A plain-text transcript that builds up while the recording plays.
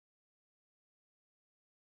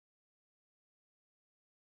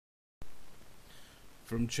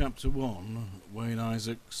From Chapter 1, Wayne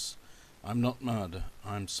Isaacs, I'm Not Mad,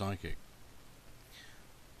 I'm Psychic.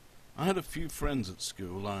 I had a few friends at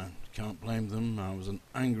school, I can't blame them. I was an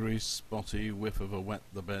angry, spotty whiff of a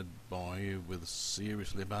wet-the-bed boy with a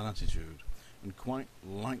seriously bad attitude, and quite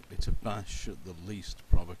likely to bash at the least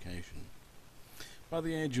provocation. By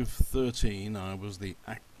the age of 13, I was the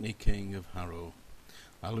acne king of Harrow.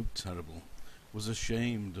 I looked terrible, was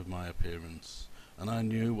ashamed of my appearance, and I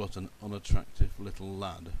knew what an unattractive little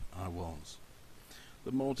lad I was.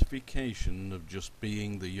 The mortification of just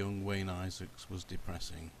being the young Wayne Isaacs was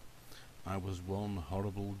depressing. I was one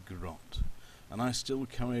horrible grot, and I still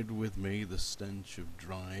carried with me the stench of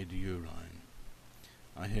dried urine.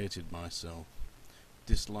 I hated myself,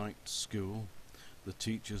 disliked school. The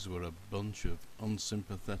teachers were a bunch of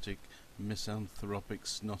unsympathetic, misanthropic,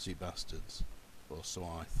 snotty bastards, or so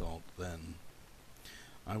I thought then.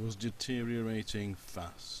 I was deteriorating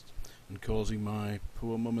fast, and causing my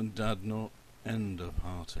poor mum and dad no end of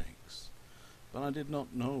heartaches. But I did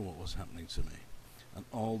not know what was happening to me, and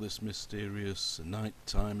all this mysterious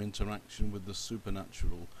night-time interaction with the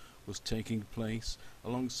supernatural was taking place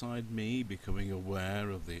alongside me becoming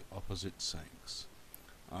aware of the opposite sex.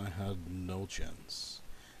 I had no chance.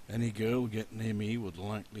 Any girl get near me would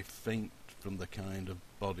likely faint from the kind of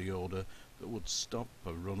body odour that would stop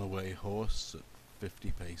a runaway horse at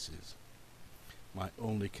 50 paces. My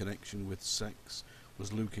only connection with sex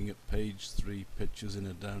was looking at page 3 pictures in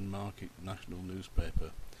a downmarket national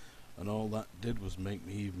newspaper, and all that did was make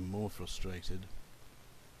me even more frustrated.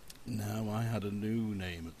 Now I had a new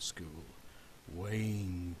name at school,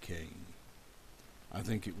 Wayne King. I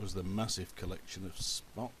think it was the massive collection of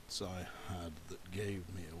spots I had that gave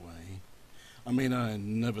me away. I mean, I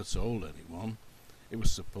never told anyone. It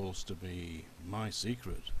was supposed to be my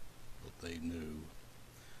secret, but they knew.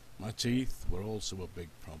 My teeth were also a big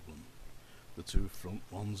problem. The two front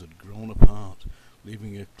ones had grown apart,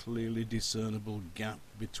 leaving a clearly discernible gap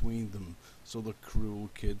between them, so the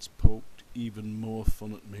cruel kids poked even more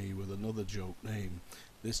fun at me with another joke name.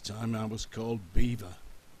 This time I was called Beaver.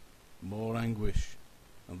 More anguish,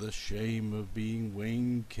 and the shame of being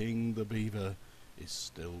Wayne King the Beaver is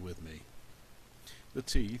still with me. The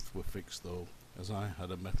teeth were fixed though, as I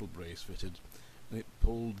had a metal brace fitted, and it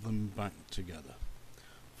pulled them back together.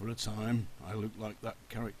 For a time I looked like that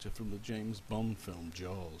character from the James Bond film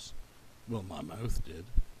Jaws. Well, my mouth did.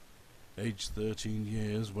 Aged 13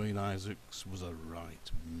 years, Wayne Isaacs was a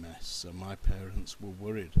right mess, and my parents were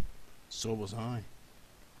worried. So was I.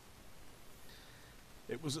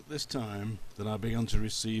 It was at this time that I began to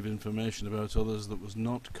receive information about others that was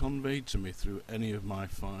not conveyed to me through any of my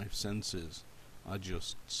 5 senses. I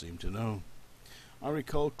just seemed to know. I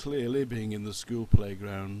recall clearly being in the school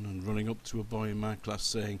playground and running up to a boy in my class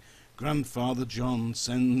saying, "Grandfather John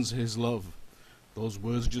sends his love." Those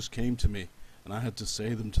words just came to me, and I had to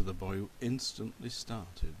say them to the boy, who instantly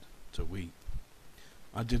started to weep.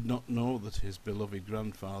 I did not know that his beloved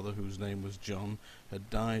grandfather, whose name was John,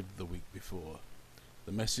 had died the week before.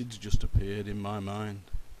 The message just appeared in my mind.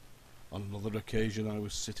 On another occasion I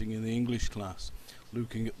was sitting in the English class,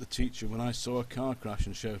 looking at the teacher, when I saw a car crash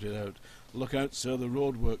and shouted out, "Look out, sir, the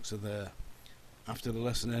roadworks are there." After the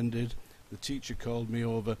lesson ended, the teacher called me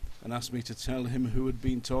over and asked me to tell him who had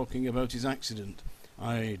been talking about his accident.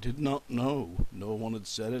 I did not know. No one had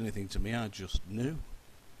said anything to me. I just knew.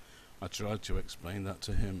 I tried to explain that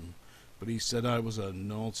to him, but he said I was a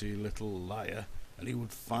naughty little liar, and he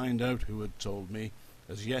would find out who had told me,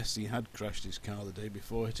 as yes, he had crashed his car the day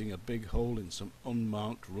before, hitting a big hole in some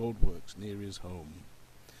unmarked roadworks near his home.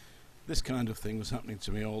 This kind of thing was happening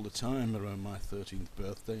to me all the time around my 13th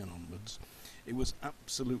birthday and onwards. It was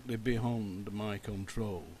absolutely beyond my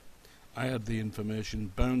control. I had the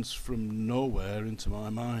information bounce from nowhere into my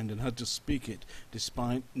mind and had to speak it,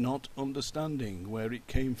 despite not understanding where it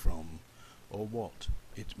came from or what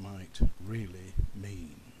it might really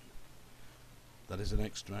mean. That is an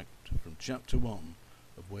extract from Chapter 1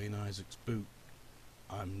 of Wayne Isaacs' book,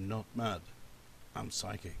 I'm Not Mad, I'm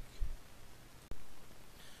Psychic.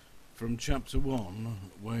 From Chapter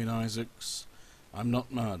 1, Wayne Isaacs, I'm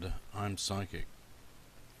Not Mad, I'm Psychic.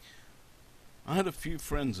 I had a few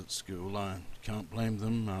friends at school, I can't blame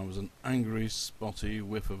them. I was an angry, spotty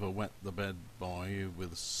whiff of a wet-the-bed boy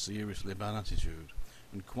with a seriously bad attitude,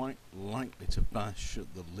 and quite likely to bash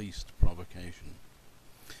at the least provocation.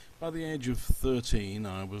 By the age of 13,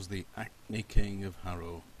 I was the acne king of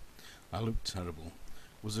Harrow. I looked terrible,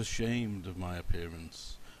 was ashamed of my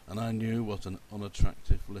appearance, and I knew what an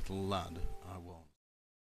unattractive little lad I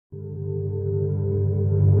was.